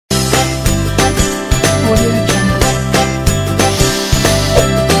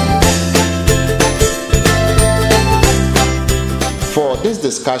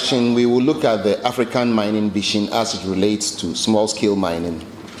discussion, we will look at the African mining vision as it relates to small-scale mining.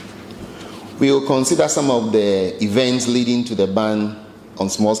 We will consider some of the events leading to the ban on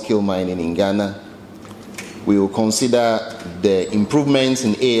small-scale mining in Ghana. We will consider the improvements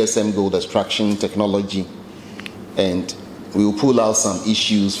in ASM gold extraction technology, and we will pull out some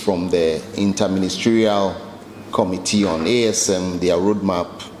issues from the Interministerial Committee on ASM, their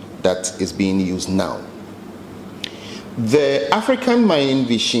roadmap that is being used now. The African mining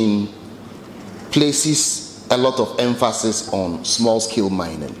vision places a lot of emphasis on small-scale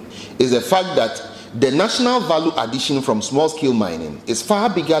mining. It's the fact that the national value addition from small-scale mining is far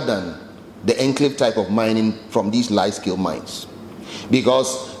bigger than the enclave type of mining from these large-scale mines.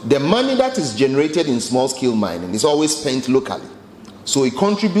 Because the money that is generated in small-scale mining is always spent locally. So it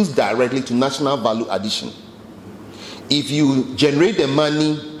contributes directly to national value addition. If you generate the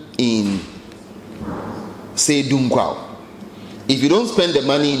money in, say, Dunkwao, if you don't spend the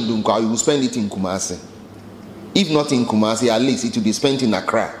money in Dunkwao, you will spend it in Kumasi. If not in Kumasi, at least it will be spent in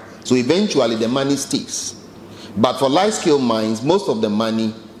Accra. So eventually the money stays. But for large-scale mines, most of the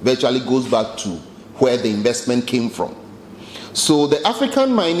money virtually goes back to where the investment came from. So the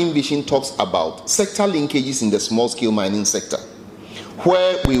African mining vision talks about sector linkages in the small-scale mining sector,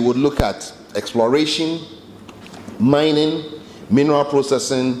 where we would look at exploration, mining, mineral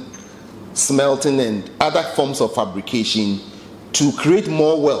processing, smelting, and other forms of fabrication to create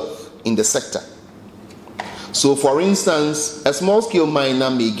more wealth in the sector. So for instance, a small-scale miner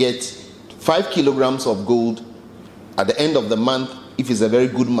may get 5 kilograms of gold at the end of the month if it's a very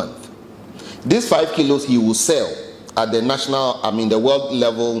good month. These 5 kilos he will sell at the the world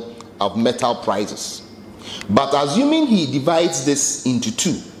level of metal prices. But assuming he divides this into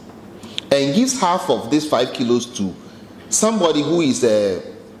two and gives half of these 5 kilos to somebody who is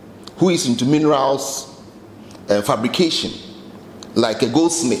into minerals fabrication, like a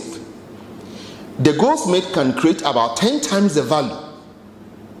goldsmith, the goldsmith can create about 10 times the value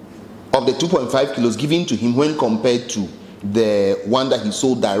of the 2.5 kilos given to him when compared to the one that he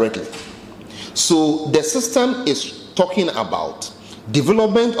sold directly. So the system is talking about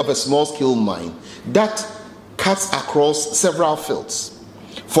development of a small-scale mine that cuts across several fields.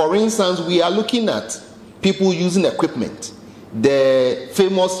 For instance, we are looking at people using equipment, the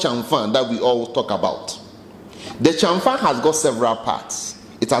famous chamfan that we all talk about. The chamfan has got several parts.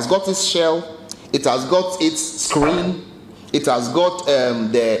 It has got its shell, it has got its screen, it has got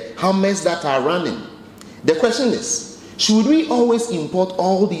the hammers that are running. The question is, should we always import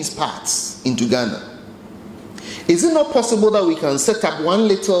all these parts into Ghana? Is it not possible that we can set up one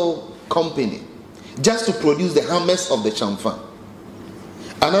little company just to produce the hammers of the chamfan?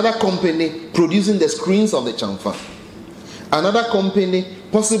 Another company producing the screens of the chamfan? Another company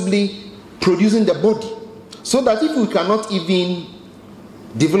possibly producing the body? So that if we cannot even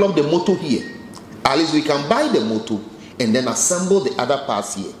develop the motor here, at least we can buy the motor and then assemble the other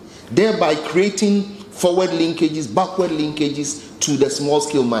parts here, thereby creating forward linkages, backward linkages to the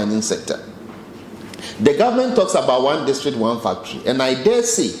small-scale mining sector. The government talks about one district, one factory, and I dare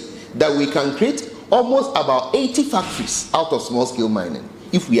say that we can create almost about 80 factories out of small-scale mining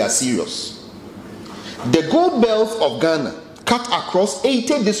if we are serious. The gold belts of Ghana cut across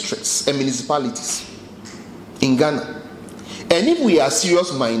 80 districts and municipalities in Ghana. And if we are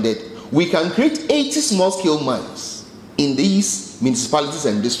serious-minded, we can create 80 small-scale mines in these municipalities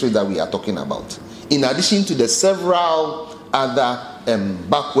and districts that we are talking about, in addition to the several other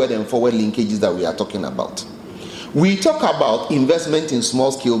backward and forward linkages that we are talking about. We talk about investment in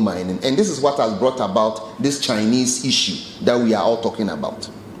small-scale mining, and this is what has brought about this Chinese issue that we are all talking about.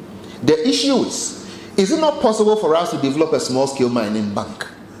 The issue is it not possible for us to develop a small-scale mining bank?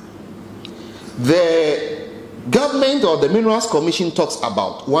 The government or the Minerals Commission talks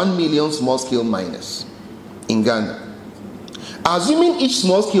about 1 million small-scale miners in Ghana. Assuming each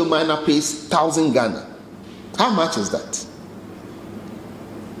small-scale miner pays 1,000 Ghana, how much is that?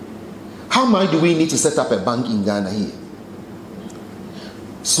 How much do we need to set up a bank in Ghana here?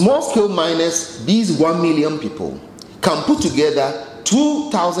 Small-scale miners, these 1 million people, can put together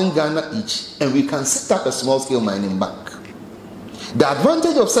 2,000 Ghana each, and we can set up a small-scale mining bank. The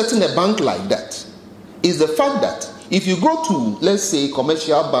advantage of setting a bank like that is the fact that if you go to, let's say,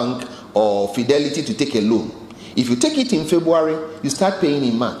 Commercial Bank or Fidelity to take a loan, if you take it in February, you start paying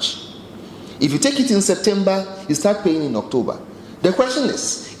in March. If you take it in September, you start paying in October. The question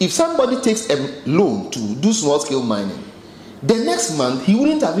is, if somebody takes a loan to do small-scale mining, the next month he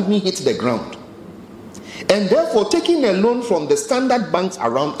wouldn't have even hit the ground. And therefore, taking a loan from the standard banks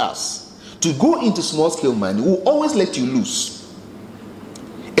around us to go into small-scale mining will always let you lose.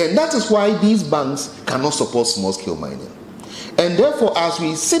 And that is why these banks cannot support small-scale mining. And therefore, as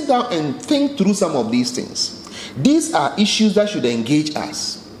we sit down and think through some of these things, these are issues that should engage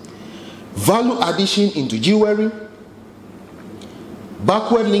us. Value addition into jewelry,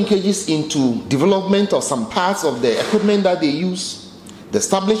 backward linkages into development of some parts of the equipment that they use, the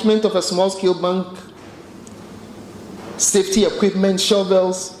establishment of a small-scale bank, safety equipment,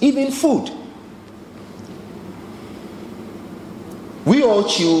 shovels, even food. We all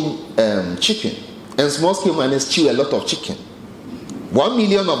chew chicken, and small-scale miners chew a lot of chicken. 1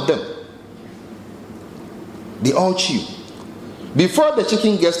 million of them. They all chew. Before the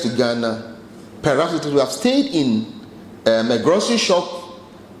chicken gets to Ghana, perhaps it would have stayed in a grocery shop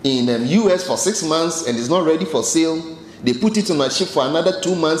in US for 6 months and is not ready for sale. They put it on a ship for another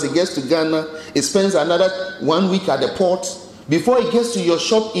 2 months. It gets to Ghana. It spends another 1 week at the port before it gets to your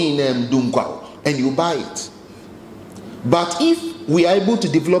shop in Dunkwao, and you buy it. But if we are able to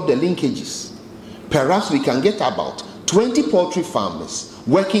develop the linkages, perhaps we can get about 20 poultry farmers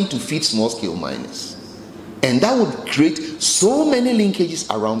working to feed small-scale miners. And that would create so many linkages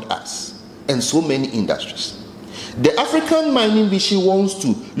around us and so many industries. The African mining vision wants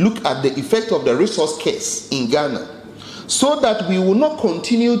to look at the effect of the resource curse in Ghana so that we will not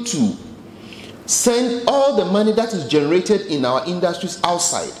continue to send all the money that is generated in our industries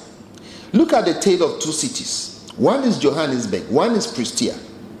outside. Look at the tale of two cities. One is Johannesburg, one is Prestia.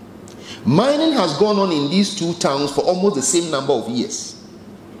 Mining has gone on in these two towns for almost the same number of years.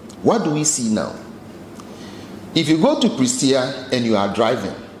 What do we see now? If you go to Prestia and you are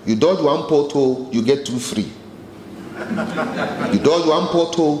driving, you dodge one pothole, you get 2 free. You dodge one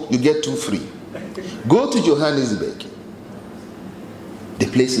pothole, you get 2 free. Go to Johannesburg. The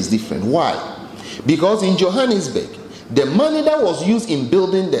place is different. Why? Because in Johannesburg, the money that was used in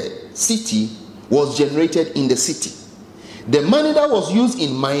building the city was generated in the city. The money that was used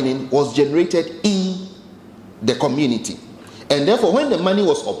in mining was generated in the community. And therefore, when the money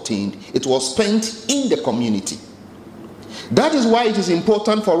was obtained, it was spent in the community. That is why it is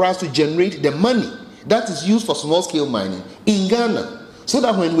important for us to generate the money that is used for small-scale mining in Ghana, so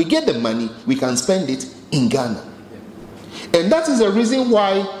that when we get the money, we can spend it in Ghana. And that is the reason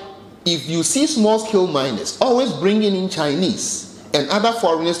why if you see small-scale miners always bringing in Chinese and other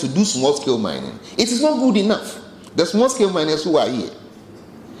foreigners to do small-scale mining, it is not good enough. The small-scale miners who are here.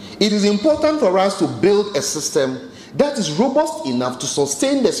 It is important for us to build a system that is robust enough to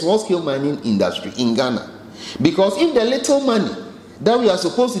sustain the small-scale mining industry in Ghana. Because if the little money that we are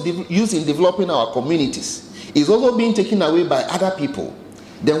supposed to use in developing our communities is also being taken away by other people,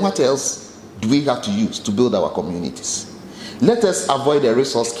 then what else do we have to use to build our communities? Let us avoid the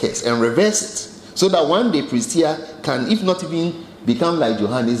resource curse and reverse it, so that one day Prestia can, if not even become like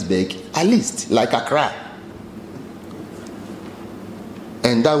Johannesburg, at least like Accra.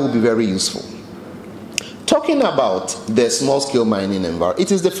 And that will be very useful. Talking about the small-scale mining environment,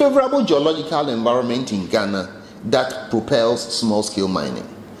 it is the favorable geological environment in Ghana that propels small-scale mining.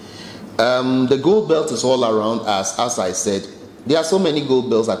 The gold belt is all around us. As I said, there are so many gold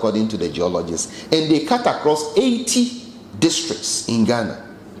belts according to the geologists, and they cut across 80 districts in Ghana.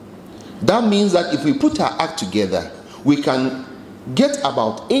 That means that if we put our act together, we can get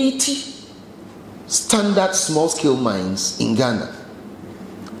about 80 standard small-scale mines in Ghana,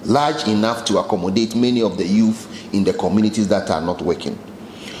 large enough to accommodate many of the youth in the communities that are not working.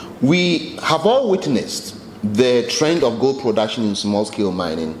 We have all witnessed the trend of gold production in small-scale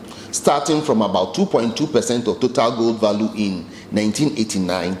mining, starting from about 2.2% of total gold value in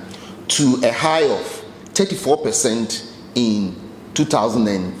 1989 to a high of 34% in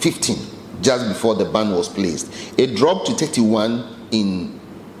 2015, just before the ban was placed. It dropped to 31 in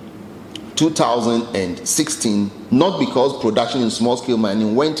 2016, not because production in small-scale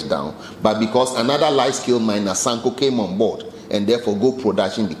mining went down, but because another large-scale miner, Sanko, came on board, and therefore gold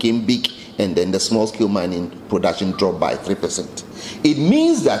production became big, and then the small-scale mining production dropped by 3%. It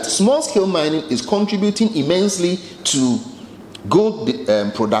means that small-scale mining is contributing immensely to gold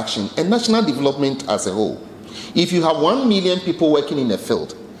production and national development as a whole. If you have 1 million people working in a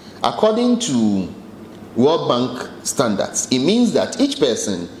field, according to World Bank standards, it means that each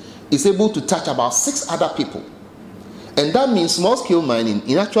person is able to touch about 6 other people. And that means small-scale mining,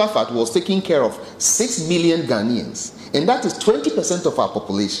 in actual fact, was taking care of 6 million Ghanaians. And that is 20% of our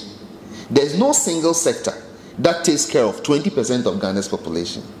population. There's no single sector that takes care of 20% of Ghana's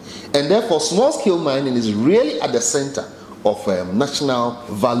population. And therefore, small-scale mining is really at the center of national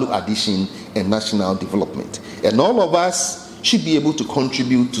value addition and national development. And all of us should be able to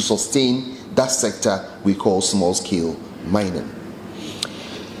contribute to sustain that sector we call small-scale mining.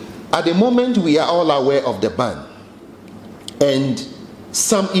 At the moment, we are all aware of the ban, and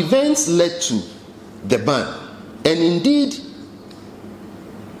some events led to the ban. And indeed,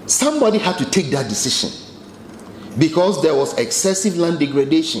 Somebody had to take that decision because there was excessive land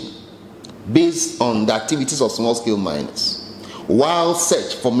degradation based on the activities of small-scale miners, wild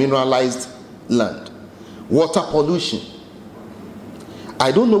search for mineralized land, water pollution.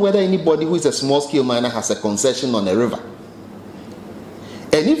 I don't know whether anybody who is a small-scale miner has a concession on a river.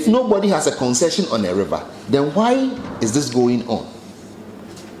 And if nobody has a concession on a river, then why is this going on?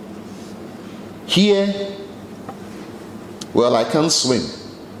 Here, well, I can't swim,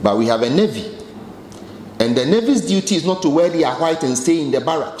 but we have a navy. And the navy's duty is not to wear their white and stay in the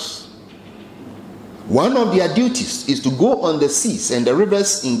barracks. One of their duties is to go on the seas and the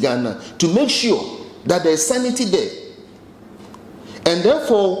rivers in Ghana to make sure that there is sanity there. And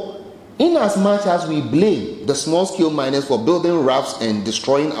therefore, in as much as we blame the small-scale miners for building rafts and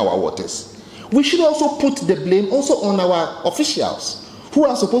destroying our waters, we should also put the blame also on our officials who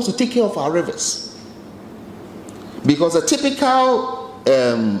are supposed to take care of our rivers. Because a typical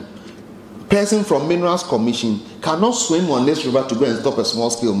person from Minerals Commission cannot swim on this river to go and stop a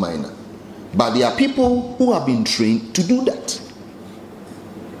small-scale miner. But there are people who have been trained to do that.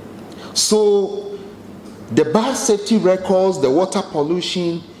 So the bad safety records, the water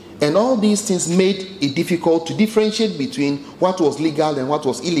pollution, and all these things made it difficult to differentiate between what was legal and what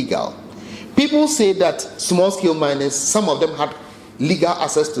was illegal. People say that small-scale miners, some of them had legal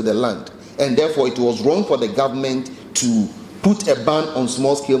access to the land, and therefore it was wrong for the government to put a ban on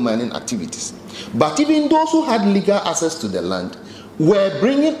small-scale mining activities. But even those who had legal access to the land were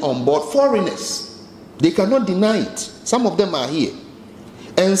bringing on board foreigners. They cannot deny it. Some of them are here.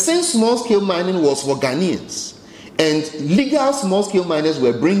 And since small-scale mining was for Ghanaians, and legal small-scale miners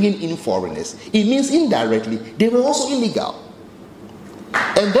were bringing in foreigners, it means indirectly they were also illegal.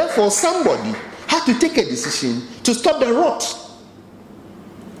 And therefore somebody had to take a decision to stop the rot.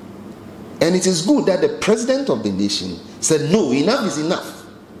 And it is good that the president of the nation said, no, enough is enough.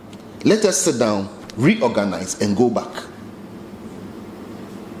 Let us sit down, reorganize, and go back.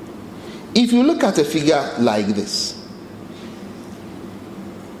 If you look at a figure like this,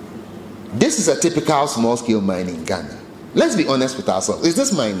 this is a typical small-scale mine in Ghana. Let's be honest with ourselves. Is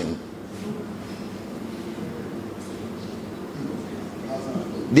this mining?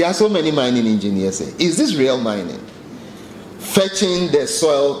 There are so many mining engineers here. Is this real mining? Fetching the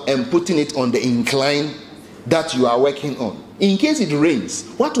soil and putting it on the incline that you are working on. In case it rains,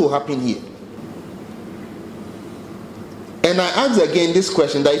 what will happen here? And I ask again this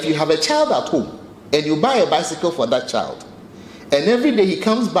question, that if you have a child at home and you buy a bicycle for that child, and every day he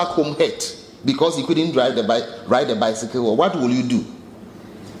comes back home hurt because he couldn't ride the bicycle, well, what will you do?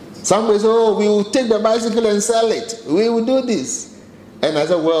 Somebody says, oh, we will take the bicycle and sell it. We will do this. And I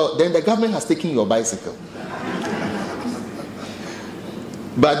said, well, then the government has taken your bicycle.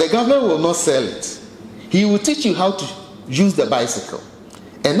 But the government will not sell it. He will teach you how to use the bicycle.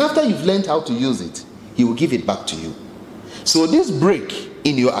 And after you've learned how to use it, he will give it back to you. So this break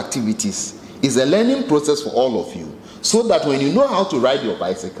in your activities is a learning process for all of you, so that when you know how to ride your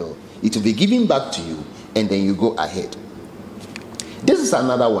bicycle, it will be given back to you, and then you go ahead. This is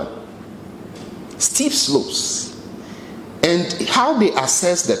another one. Steep slopes. And how they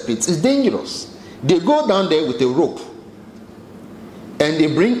assess the pits is dangerous. They go down there with a rope, and they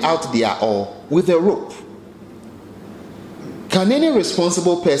bring out their ore with a rope. Can any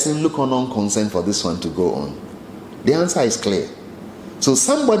responsible person look on unconcerned for this one to go on? The answer is clear. So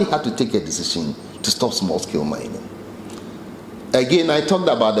somebody had to take a decision to stop small-scale mining. Again, I talked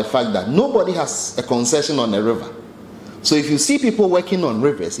about the fact that nobody has a concession on a river. So if you see people working on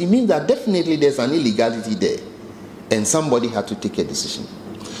rivers, it means that definitely there's an illegality there. And somebody had to take a decision.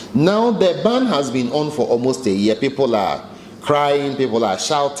 Now the ban has been on for almost a year. People are crying, people are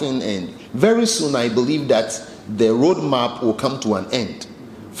shouting, and very soon I believe that the roadmap will come to an end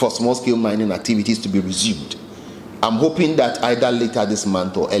for small-scale mining activities to be resumed. I'm hoping that either later this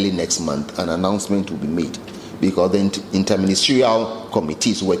month or early next month an announcement will be made, because the interministerial committee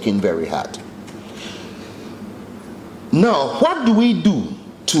is working very hard. Now, what do we do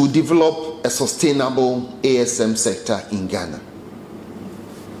to develop a sustainable ASM sector in Ghana?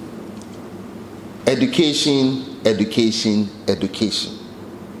 Education, education, education.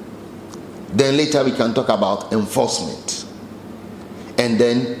 Then later we can talk about enforcement. And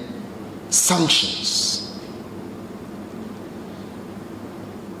then sanctions.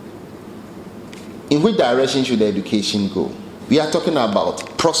 In which direction should the education go? We are talking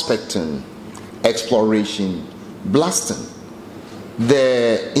about prospecting, exploration, blasting.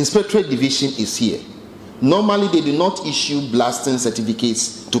 The inspectorate division is here. Normally they do not issue blasting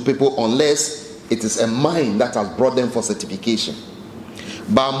certificates to people unless it is a mine that has brought them for certification.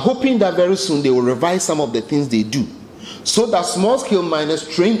 But I'm hoping that very soon they will revise some of the things they do, so that small-scale miners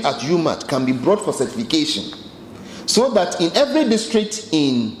trained at UMaT can be brought for certification, so that in every district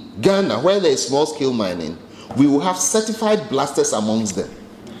in Ghana where there is small-scale mining, we will have certified blasters amongst them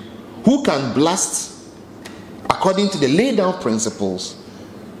who can blast according to the laid-down principles,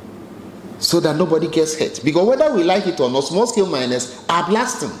 so that nobody gets hurt. Because whether we like it or not, small-scale miners are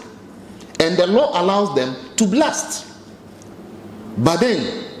blasting, and the law allows them to blast. But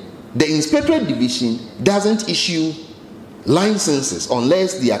then the Inspectorate Division doesn't issue licenses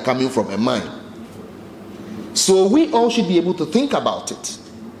unless they are coming from a mine. So we all should be able to think about it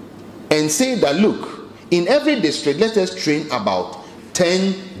and say that, look, in every district, let us train about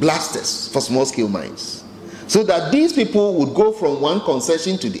 10 blasters for small-scale mines, so that these people would go from one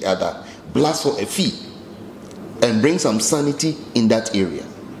concession to the other, blast for a fee, and bring some sanity in that area.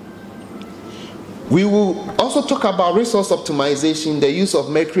 We will also talk about resource optimization, the use of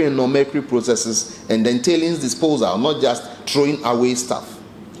mercury and non-mercury processes, and then tailings disposal, not just throwing away stuff.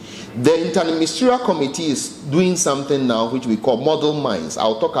 The Interministerial Committee is doing something now which we call model mines.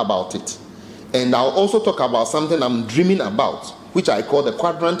 I'll talk about it. And I'll also talk about something I'm dreaming about, which I call the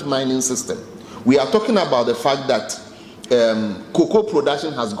quadrant mining system. We are talking about the fact that cocoa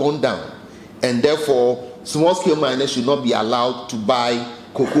production has gone down, and therefore small-scale miners should not be allowed to buy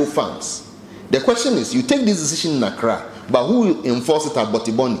cocoa farms. The question is, you take this decision in Accra, but who will enforce it at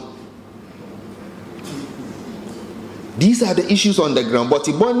Botiboni? These are the issues on the ground.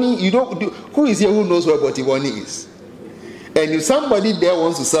 Botiboni, who is here who knows where Botiboni is? And if somebody there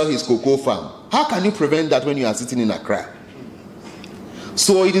wants to sell his cocoa farm, how can you prevent that when you are sitting in Accra?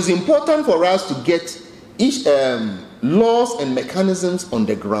 So it is important for us to get laws and mechanisms on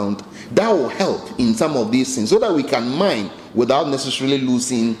the ground that will help in some of these things, so that we can mine without necessarily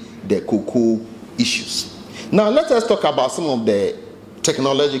losing the cocoa issues. Now let us talk about some of the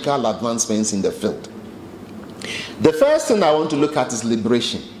technological advancements in the field. The first thing I want to look at is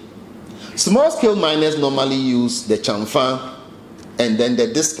liberation. Small-scale miners normally use the chamfer and then the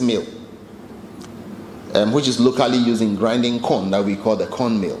disc mill, which is locally used in grinding corn, that we call the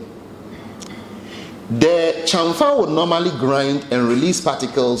corn mill. The chamfer would normally grind and release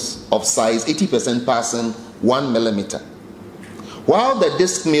particles of size 80% passing 1 millimeter, while the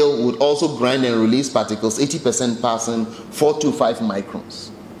disc mill would also grind and release particles 80% passing 4 to 5 microns.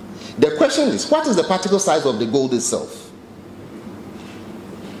 The question is, what is the particle size of the gold itself?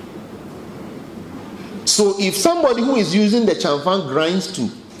 So if somebody who is using the chamfer grinds to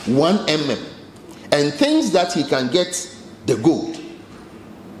 1 mm and thinks that he can get the gold,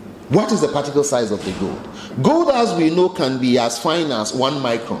 what is the particle size of the gold? Gold, as we know, can be as fine as 1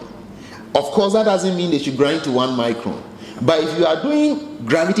 micron. Of course, that doesn't mean they should grind to 1 micron. But if you are doing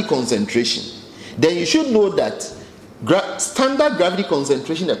gravity concentration, then you should know that standard gravity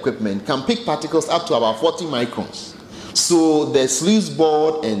concentration equipment can pick particles up to about 40 microns. So the sluice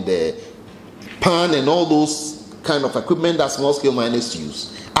board and the pan and all those kind of equipment that small-scale miners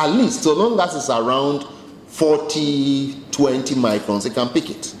use, at least so long as it's around 40, 20 microns, it can pick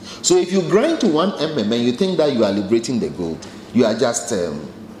it. So if you grind to 1 mm and you think that you are liberating the gold, you are just, that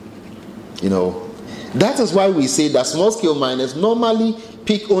is why we say that small-scale miners normally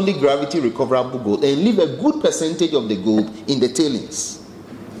pick only gravity recoverable gold and leave a good percentage of the gold in the tailings.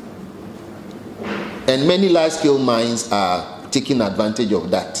 And many large-scale mines are taking advantage of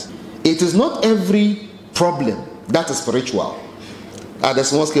that. It is not every problem that is spiritual. Are the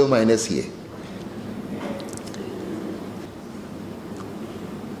small-scale miners here?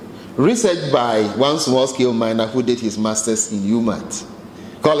 Research by one small-scale miner who did his master's in UMaT.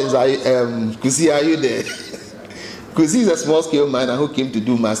 Collins, Kwasi, are you there? Kwasi is a small-scale miner who came to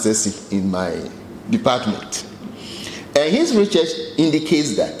do masters in my department. And his research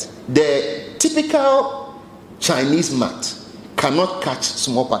indicates that the typical Chinese mat cannot catch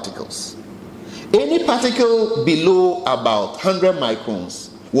small particles. Any particle below about 100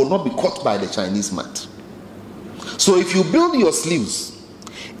 microns will not be caught by the Chinese mat. So if you build your sleeves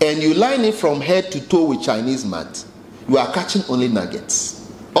and you line it from head to toe with Chinese mat, you are catching only nuggets.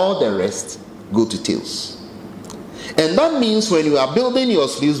 All the rest go to tails. And that means when you are building your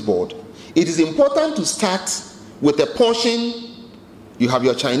sluice board, it is important to start with a portion. You have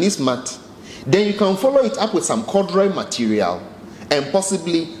your Chinese mat, then you can follow it up with some corduroy material and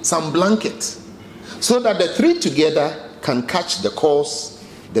possibly some blanket, so that the three together can catch the coarse,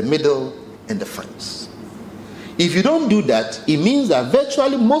 the middle, and the fines. If you don't do that, it means that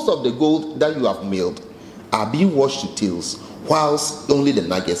virtually most of the gold that you have milled are being washed to tails, whilst only the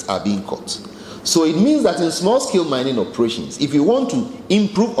nuggets are being caught. So it means that in small-scale mining operations, if you want to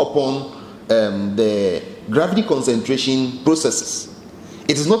improve upon the gravity concentration processes,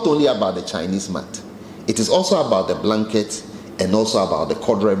 it is not only about the Chinese mat. It is also about the blanket and also about the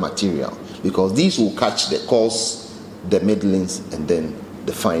corduroy material, because these will catch the coarse, the middlings, and then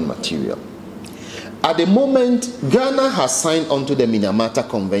the fine material. At the moment, Ghana has signed on to the Minamata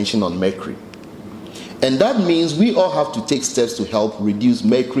Convention on Mercury. And that means we all have to take steps to help reduce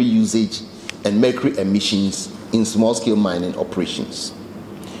mercury usage and mercury emissions in small-scale mining operations.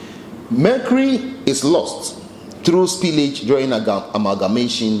 Mercury is lost through spillage during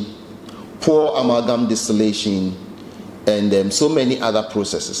amalgamation, poor amalgam distillation, and so many other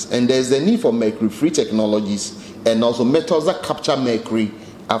processes. And there's the need for mercury-free technologies and also methods that capture mercury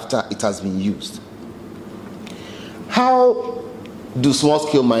after it has been used. How do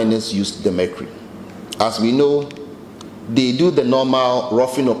small-scale miners use the mercury? As we know, they do the normal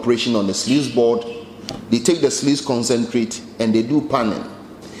roughing operation on the sluice board. They take the sluice concentrate and they do panning.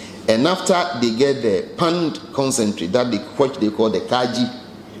 And after they get the panned concentrate, that what they call the kaji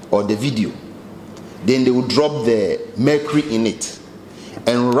or the video, then they will drop the mercury in it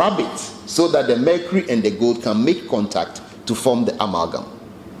and rub it so that the mercury and the gold can make contact to form the amalgam.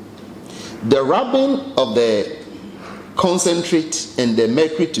 The rubbing of the concentrate and the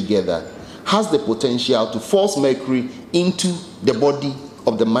mercury together has the potential to force mercury into the body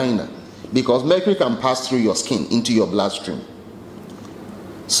of the miner, because mercury can pass through your skin into your bloodstream.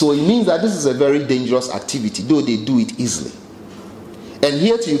 So it means that this is a very dangerous activity, though they do it easily. And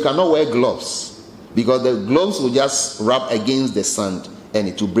here too, you cannot wear gloves, because the gloves will just rub against the sand and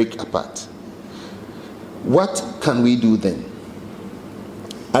it will break apart. What can we do then?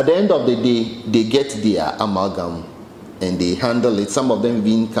 At the end of the day, they get their amalgam and they handle it. Some of them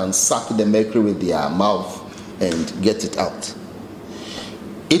even can suck the mercury with their mouth and get it out.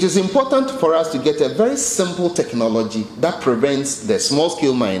 It is important for us to get a very simple technology that prevents the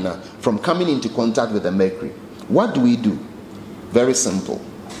small-scale miner from coming into contact with the mercury. What do we do? Very simple.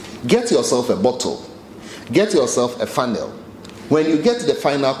 Get yourself a bottle. Get yourself a funnel. When you get the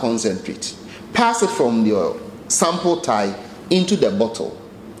final concentrate, pass it from your sample tie into the bottle.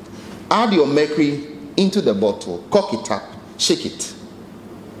 Add your mercury into the bottle, cork it up, shake it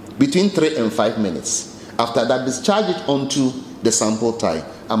between 3 and 5 minutes. After that, discharge it onto the sample tie.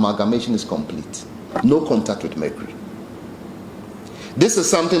 Amalgamation is complete. No contact with mercury. This is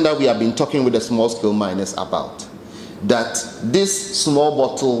something that we have been talking with the small-scale miners about, that this small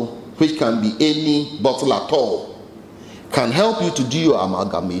bottle, which can be any bottle at all, can help you to do your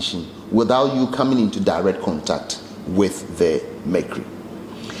amalgamation without you coming into direct contact with the mercury.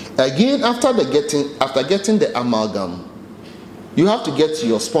 Again, after getting the amalgam, you have to get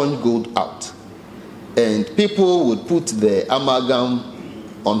your sponge gold out. And people would put the amalgam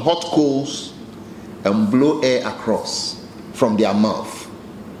on hot coals and blow air across from their mouth.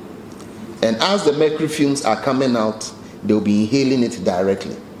 And as the mercury fumes are coming out, they'll be inhaling it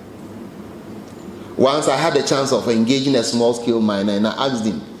directly. Once I had the chance of engaging a small-scale miner, and I asked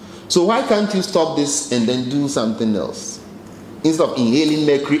him, so why can't you stop this and then do something else instead of inhaling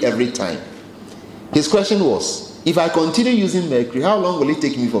mercury every time? His question was, if I continue using mercury, how long will it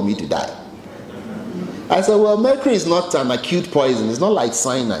take me for me to die? I said, well, mercury is not an acute poison. It's not like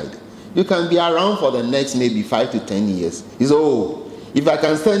cyanide. You can be around for the next maybe 5 to 10 years. He said, oh, if I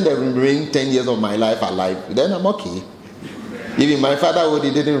can spend the remaining 10 years of my life alive, then I'm okay. Even my father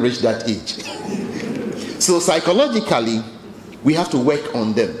he didn't reach that age. So psychologically, we have to work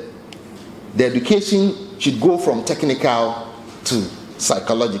on them. The education should go from technical to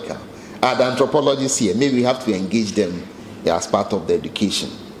psychological. As anthropologists here, maybe we have to engage them as part of the education.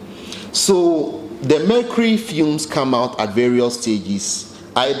 So the mercury fumes come out at various stages,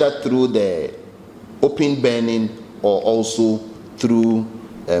 either through the open burning or also through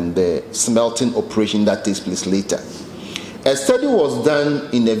the smelting operation that takes place later. A study was done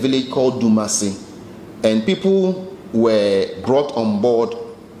in a village called Dumasi, and people were brought on board,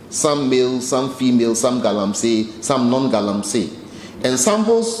 some male, some female, some galamsey, some non-galamsey. And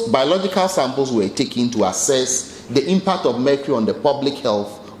samples, biological samples were taken to assess the impact of mercury on the public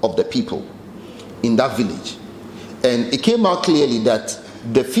health of the people in that village. And it came out clearly that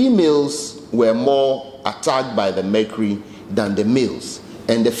the females were more attacked by the mercury than the males.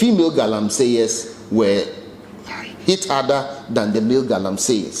 And the female galamseyers were hit harder than the male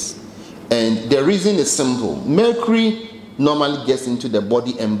galamseyers. And the reason is simple. Mercury normally gets into the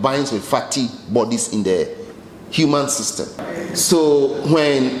body and binds with fatty bodies in the human system. So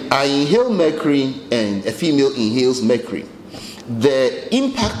when I inhale mercury and a female inhales mercury, the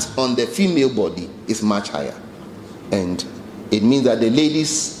impact on the female body is much higher. And it means that the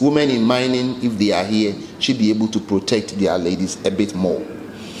ladies, women in mining, if they are here, should be able to protect their ladies a bit more.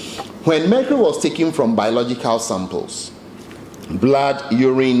 When mercury was taken from biological samples, blood,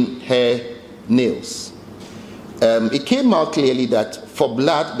 urine, hair, nails, it came out clearly that for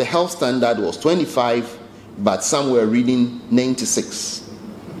blood, the health standard was 25, but some were reading 96.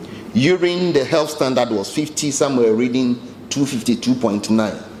 Urine, the health standard was 50, some were reading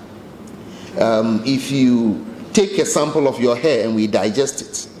 252.9. If you take a sample of your hair and we digest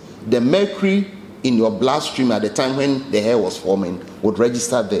it, the mercury in your bloodstream at the time when the hair was forming would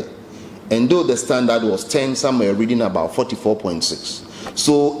register there. And though the standard was 10, some were reading about 44.6.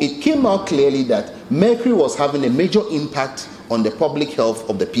 So it came out clearly that mercury was having a major impact on the public health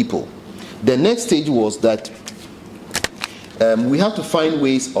of the people. The next stage was that we have to find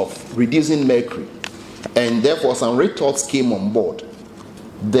ways of reducing mercury, and therefore some retorts came on board,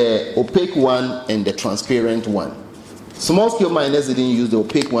 the opaque one and the transparent one. Small-scale miners didn't use the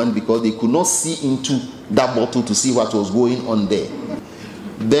opaque one because they could not see into that bottle to see what was going on there.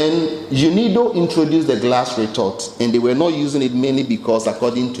 Then UNIDO introduced the glass retort, and they were not using it mainly because,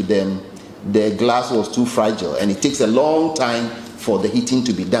 according to them, the glass was too fragile and it takes a long time for the heating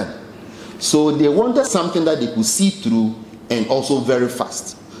to be done. So they wanted something that they could see through and also very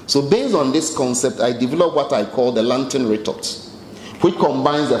fast. So based on this concept, I developed what I call the lantern retort, which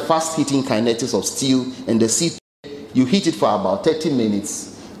combines the fast heating kinetics of steel and the C. You heat it for about 30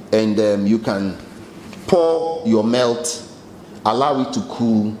 minutes, and you can pour your melt, allow it to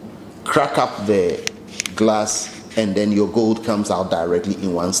cool, crack up the glass, and then your gold comes out directly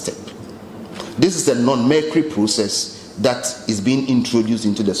in one step. This is a non-mercury process that is being introduced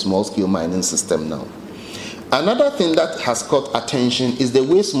into the small-scale mining system now. Another thing that has caught attention is the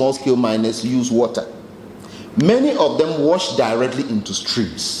way small-scale miners use water. Many of them wash directly into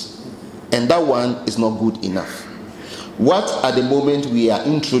streams, and that one is not good enough. What at the moment we are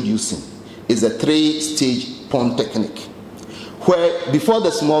introducing is a 3-stage pond technique, where before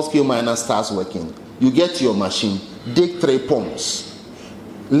the small-scale miner starts working, you get your machine, dig 3 ponds,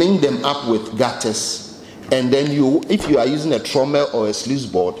 link them up with gutters, and then you, if you are using a trommel or a sluice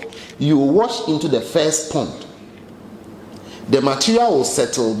board, you wash into the first pond. The material will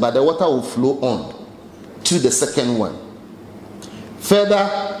settle, but the water will flow on to the second one.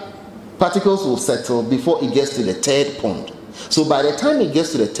 Further, particles will settle before it gets to the 3rd pond. So by the time it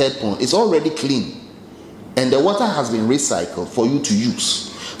gets to the 3rd pond, it's already clean, and the water has been recycled for you to use.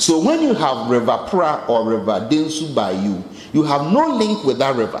 So when you have River Pra or River Densu by you, you have no link with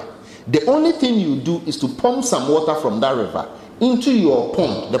that river. The only thing you do is to pump some water from that river into your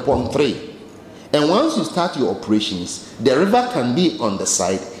pond, the pond 3. And once you start your operations, the river can be on the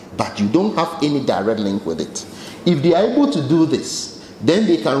side, but you don't have any direct link with it. If they are able to do this, then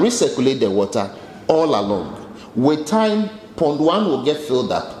they can recirculate the water all along. With time, pond 1 will get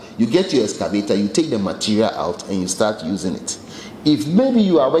filled up. You get your excavator, you take the material out, and you start using it. If maybe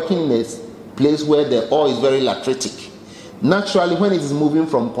you are working in a place where the ore is very lateritic, naturally when it is moving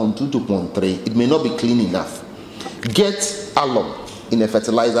from pond 2 to pond 3, it may not be clean enough. Get alum in a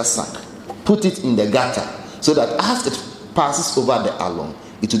fertilizer sack, put it in the gutter, so that as it passes over the alum,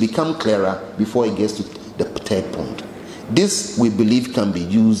 it will become clearer before it gets to the 3rd pond. This, we believe, can be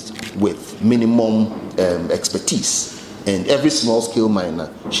used with minimum expertise, and every small-scale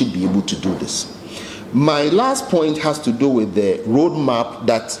miner should be able to do this. My last point has to do with the roadmap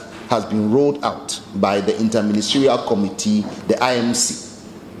that has been rolled out by the Interministerial Committee, the IMC.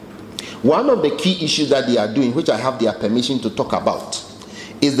 One of the key issues that they are doing, which I have their permission to talk about,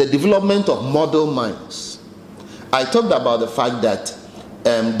 is the development of model mines. I talked about the fact that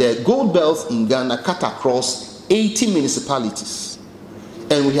the gold belts in Ghana cut across 80 municipalities,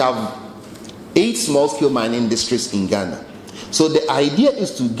 and we have 8 small-scale mining districts in Ghana. So the idea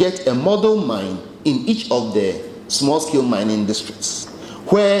is to get a model mine in each of the small-scale mining districts,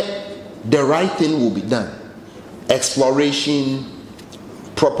 where the right thing will be done. Exploration,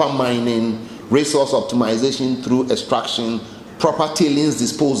 proper mining, resource optimization through extraction, proper tailings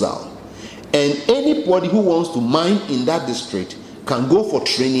disposal. And anybody who wants to mine in that district can go for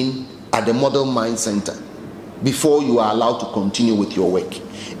training at the model mine center before you are allowed to continue with your work.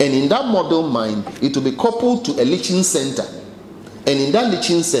 And in that model mine, it will be coupled to a leaching center. And in that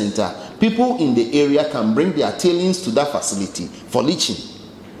leaching center, people in the area can bring their tailings to that facility for leaching,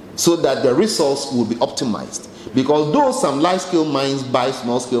 so that the resource will be optimized. Because though some large-scale mines buy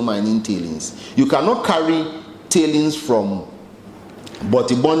small-scale mining tailings, you cannot carry tailings from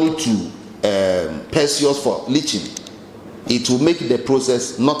Botiboni to Perseus for leaching. It will make the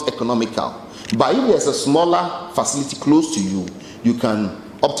process not economical. But if there's a smaller facility close to you, you can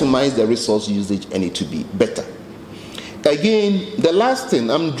optimize the resource usage and it will be better. Again, the last thing,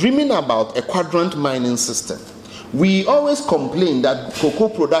 I'm dreaming about a quadrant mining system. We always complain that cocoa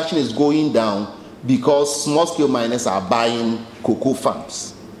production is going down because small-scale miners are buying cocoa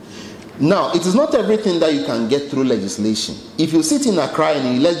farms. Now, it is not everything that you can get through legislation. If you sit in Accra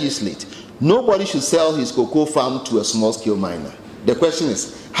and you legislate, nobody should sell his cocoa farm to a small-scale miner. The question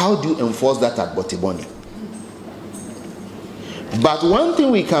is, how do you enforce that at Botiboni? But one thing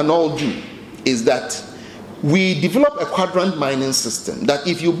we can all do is that we develop a quadrant mining system that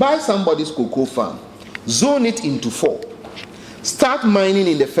if you buy somebody's cocoa farm, zone it into 4. Start mining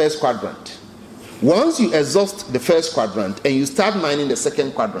in the first quadrant. Once you exhaust the first quadrant and you start mining the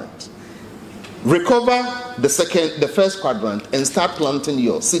second quadrant, recover the first quadrant and start planting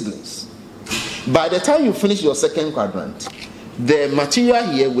your seedlings. By the time you finish your second quadrant, the material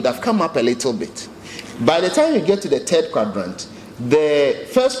here would have come up a little bit. By the time you get to the third quadrant, the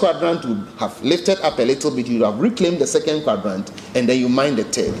first quadrant would have lifted up a little bit. You would have reclaimed the second quadrant, and then you mine the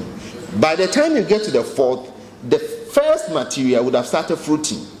third. By the time you get to the fourth, the first material would have started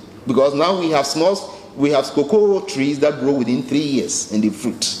fruiting, because now we have cocoa trees that grow within 3 years and they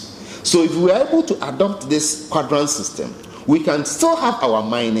fruit. So if we are able to adopt this quadrant system, we can still have our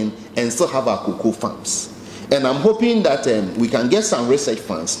mining and still have our cocoa farms. And I'm hoping that we can get some research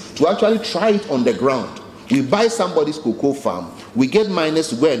funds to actually try it on the ground. We buy somebody's cocoa farm, we get miners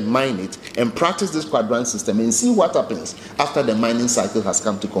to go and mine it and practice this quadrant system and see what happens after the mining cycle has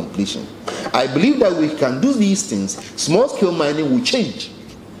come to completion. I believe that we can do these things, small-scale mining will change.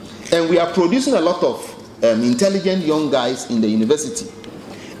 And we are producing a lot of intelligent young guys in the university.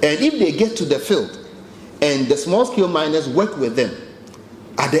 And if they get to the field and the small-scale miners work with them,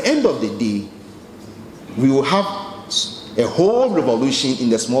 at the end of the day, we will have a whole revolution in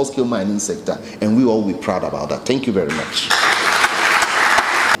the small-scale mining sector, and we all will be proud about that. Thank you very much.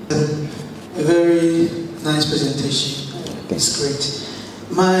 A very nice presentation. It's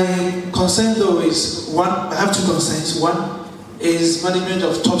great. My concern, though, is one. I have 2 concerns. One is management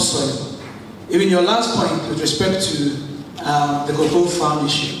of topsoil. Even your last point with respect to the cocoa farm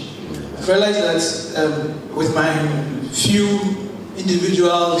issue, I've realized that with my few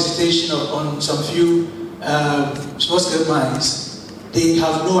individual visitation on some few small-scale mines, they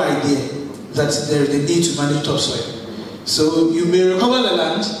have no idea that there is a need to manage topsoil. So you may recover the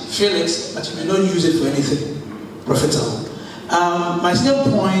land, fill it, but you may not use it for anything profitable. My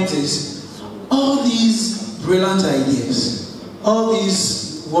second point is, all these brilliant ideas, all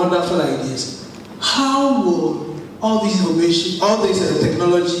these wonderful ideas, how will all these innovation, all this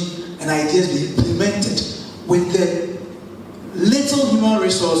technology and ideas be implemented with the little human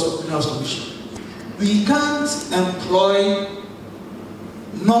resource of Minerals Commission? We can't employ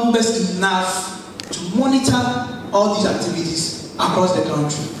numbers enough to monitor all these activities across the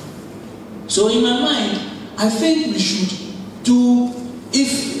country. So in my mind, I think we should do,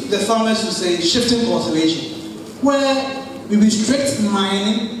 if the farmers will say, shifting cultivation, where we restrict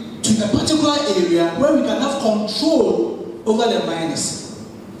mining to a particular area where we can have control over the miners.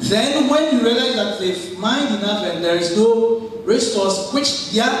 Then when we realize that they've mined enough and there is no resource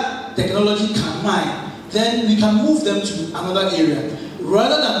which their technology can mine, then we can move them to another area.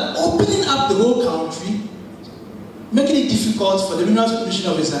 Rather than opening up the whole country, making it difficult for the Minerals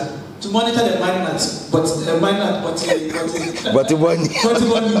Commission officer to monitor the mining at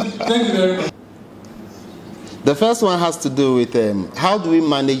Thank you very much. The first one has to do with how do we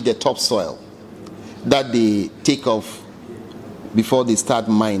manage the topsoil that they take off before they start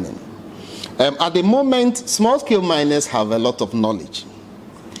mining. At the moment, small-scale miners have a lot of knowledge.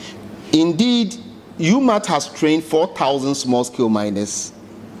 Indeed, UMaT has trained 4,000 small-scale miners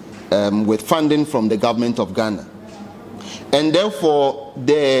with funding from the government of Ghana. And therefore,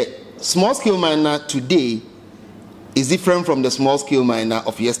 the small-scale miner today is different from the small-scale miner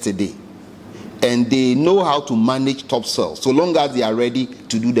of yesterday. And they know how to manage topsoil, so long as they are ready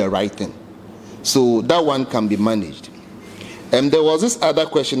to do the right thing. So that one can be managed. And there was this other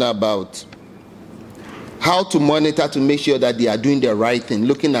question about how to monitor to make sure that they are doing the right thing,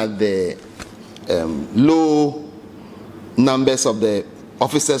 looking at the low numbers of the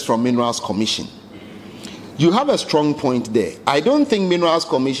officers from Minerals Commission. You have a strong point there. I don't think Minerals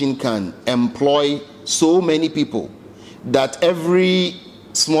Commission can employ so many people that every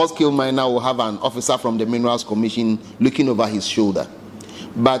small-scale miner will have an officer from the Minerals Commission looking over his shoulder.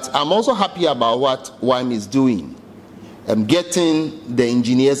 But I'm also happy about what WAIMM is doing, getting the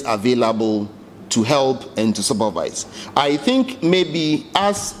engineers available to help and to supervise. I think maybe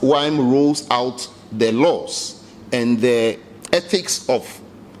as WAIMM rolls out the laws and the ethics of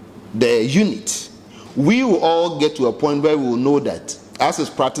the unit, we will all get to a point where we will know that, as is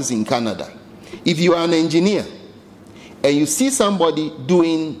practiced in Canada, if you are an engineer and you see somebody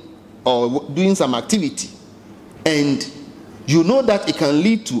doing some activity and you know that it can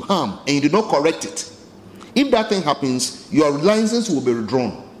lead to harm and you do not correct it, if that thing happens, your license will be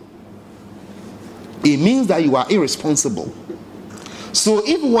withdrawn. it means that you are irresponsible. So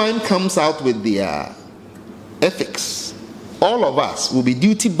if WAIMM comes out with their ethics, all of us will be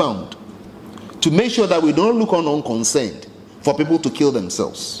duty bound to make sure that we don't look on unconcerned for people to kill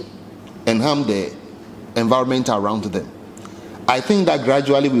themselves and harm the environment around them. I think that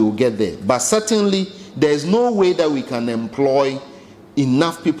gradually we will get there, but certainly there is no way that we can employ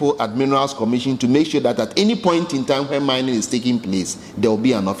enough people at Minerals Commission to make sure that at any point in time when mining is taking place, there will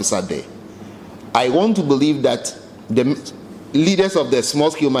be an officer there. I want to believe that the leaders of the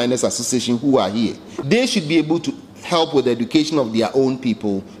Small Scale Miners Association who are here, they should be able to help with the education of their own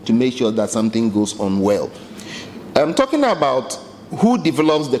people to make sure that something goes on well. I'm talking about who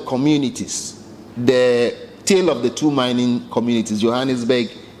develops the communities, the tale of the two mining communities, Johannesburg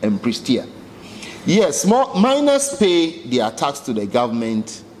and Prestia. Yes, miners pay their tax to the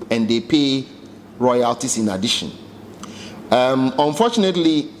government and they pay royalties in addition.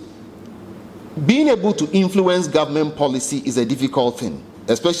 Unfortunately, being able to influence government policy is a difficult thing,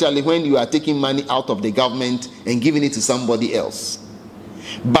 especially when you are taking money out of the government and giving it to somebody else.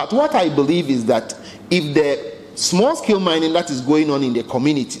 But what I believe is that if the small-scale mining that is going on in the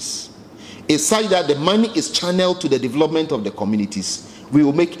communities is such that the money is channeled to the development of the communities, we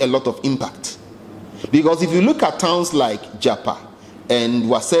will make a lot of impact. Because if you look at towns like Japa and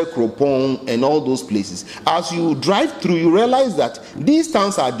Wase Kropong and all those places, as you drive through, you realize that these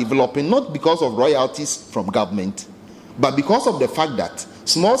towns are developing not because of royalties from government, but because of the fact that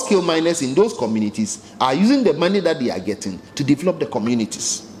small-scale miners in those communities are using the money that they are getting to develop the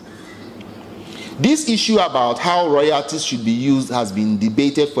communities. This issue about how royalties should be used has been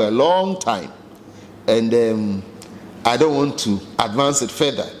debated for a long time, and I don't want to advance it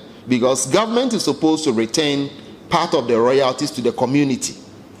further, because government is supposed to return part of the royalties to the community.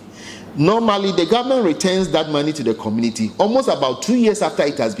 Normally, the government returns that money to the community almost about 2 years after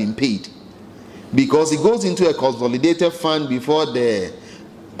it has been paid, because it goes into a consolidated fund before the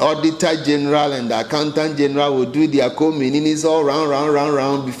Auditor General and the Accountant General will do their co-meetings all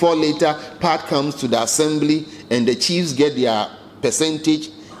round, before later part comes to the assembly and the chiefs get their percentage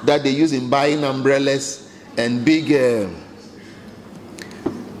that they use in buying umbrellas and big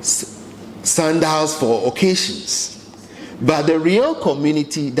sandals for occasions. But the real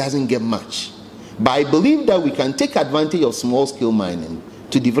community doesn't get much. But I believe that we can take advantage of small-scale mining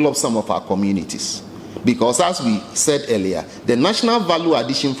to develop some of our communities. Because as we said earlier, the national value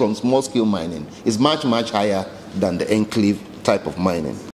addition from small-scale mining is much, much higher than the enclave type of mining.